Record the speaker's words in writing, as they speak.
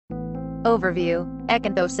Overview: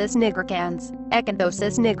 Acanthosis nigricans.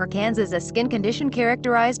 Acanthosis nigricans is a skin condition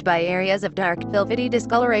characterized by areas of dark, velvety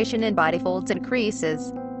discoloration in body folds and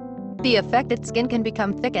creases. The affected skin can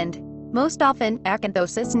become thickened. Most often,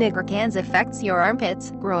 acanthosis nigricans affects your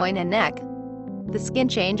armpits, groin and neck. The skin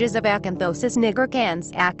changes of Acanthosis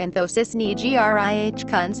nigricans, Acanthosis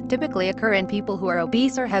nigricans, typically occur in people who are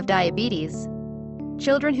obese or have diabetes.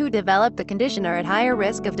 Children who develop the condition are at higher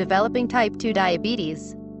risk of developing type 2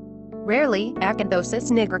 diabetes. Rarely,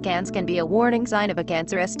 Acanthosis nigricans can be a warning sign of a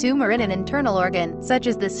cancerous tumor in an internal organ, such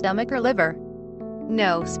as the stomach or liver.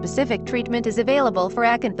 No specific treatment is available for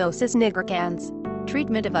Acanthosis nigricans.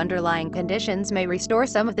 Treatment of underlying conditions may restore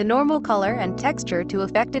some of the normal color and texture to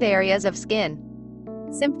affected areas of skin.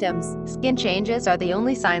 Symptoms: skin changes are the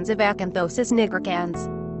only signs of Acanthosis nigricans.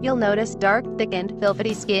 You'll notice dark, thickened,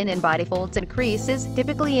 velvety skin in body folds and creases,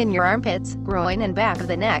 typically in your armpits, groin and back of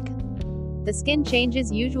the neck. The skin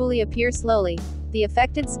changes usually appear slowly. The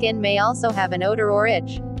affected skin may also have an odor or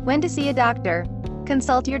itch. When to see a doctor?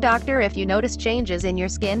 Consult your doctor if you notice changes in your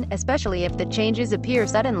skin, especially if the changes appear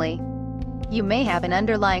suddenly. You may have an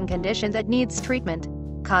underlying condition that needs treatment.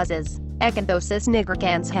 Causes: Acanthosis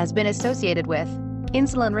nigricans has been associated with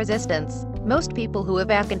insulin resistance. Most people who have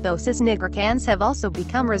Acanthosis nigricans have also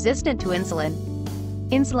become resistant to insulin.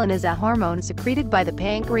 Insulin is a hormone secreted by the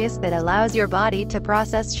pancreas that allows your body to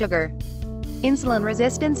process sugar. Insulin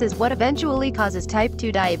resistance is what eventually causes type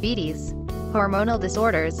 2 diabetes. Hormonal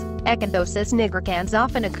disorders: Acanthosis nigricans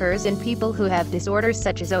often occurs in people who have disorders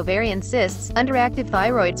such as ovarian cysts, underactive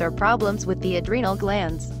thyroids or problems with the adrenal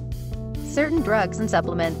glands. Certain drugs and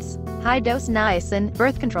supplements: high-dose niacin,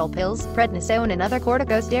 birth control pills, prednisone and other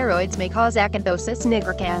corticosteroids may cause Acanthosis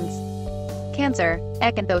nigricans. Cancer: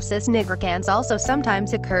 Acanthosis nigricans also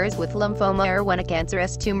sometimes occurs with lymphoma or when a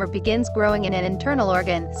cancerous tumor begins growing in an internal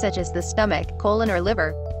organ, such as the stomach, colon or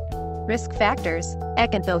liver. Risk factors: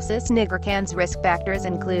 Acanthosis nigricans risk factors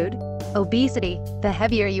include obesity. The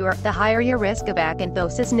heavier you are, the higher your risk of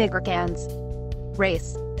Acanthosis nigricans.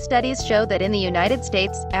 Race: studies show that in the United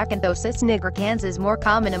States, Acanthosis nigricans is more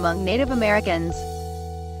common among Native Americans.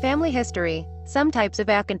 Family history: some types of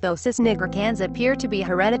Acanthosis nigricans appear to be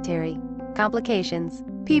hereditary. Complications: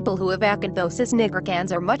 people who have Acanthosis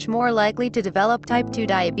nigricans are much more likely to develop type 2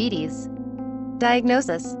 diabetes.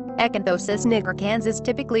 Diagnosis: Acanthosis nigricans is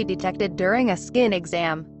typically detected during a skin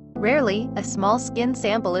exam. Rarely, a small skin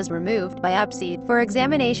sample is removed biopsied for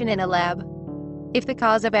examination in a lab. If the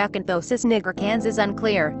cause of Acanthosis nigricans is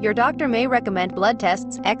unclear, your doctor may recommend blood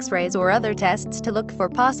tests, x-rays or other tests to look for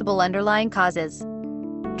possible underlying causes.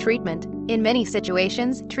 Treatment: in many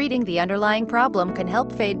situations, treating the underlying problem can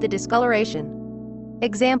help fade the discoloration.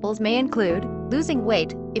 Examples may include losing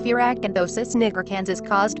weight. If your Acanthosis nigricans is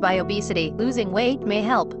caused by obesity, losing weight may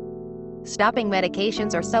help. Stopping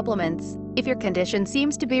medications or supplements: if your condition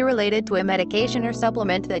seems to be related to a medication or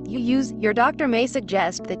supplement that you use, your doctor may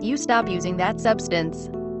suggest that you stop using that substance.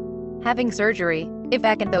 Having surgery: if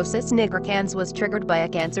Acanthosis nigricans was triggered by a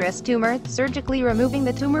cancerous tumor, surgically removing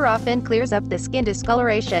the tumor often clears up the skin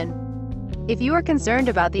discoloration. If you are concerned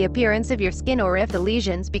about the appearance of your skin or if the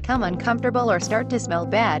lesions become uncomfortable or start to smell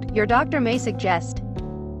bad, your doctor may suggest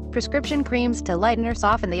prescription creams to lighten or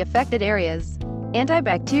soften the affected areas.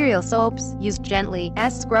 Antibacterial soaps, used gently,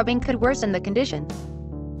 as scrubbing could worsen the condition.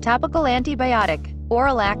 Topical antibiotic,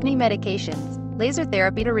 oral acne medications, laser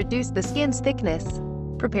therapy to reduce the skin's thickness.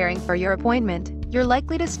 Preparing for your appointment: you're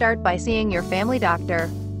likely to start by seeing your family doctor.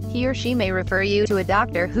 He or she may refer you to a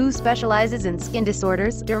doctor who specializes in skin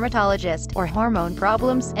disorders, dermatologist, or hormone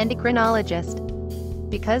problems, endocrinologist.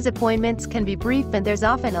 Because appointments can be brief and there's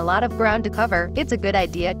often a lot of ground to cover, it's a good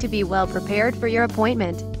idea to be well prepared for your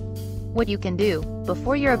appointment. What you can do: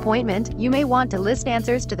 before your appointment, you may want to list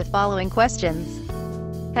answers to the following questions.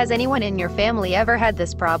 Has anyone in your family ever had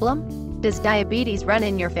this problem? Does diabetes run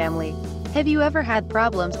in your family? Have you ever had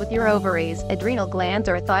problems with your ovaries, adrenal glands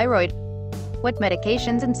or thyroid? What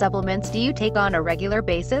medications and supplements do you take on a regular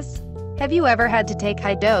basis? Have you ever had to take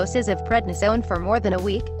high doses of prednisone for more than a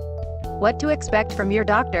week? What to expect from your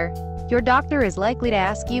doctor? Your doctor is likely to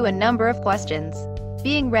ask you a number of questions.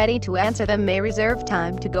 Being ready to answer them may reserve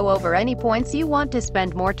time to go over any points you want to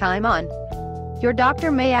spend more time on. Your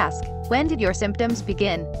doctor may ask, when did your symptoms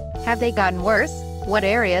begin? Have they gotten worse? What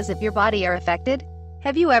areas of your body are affected?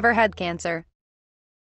 Have you ever had cancer?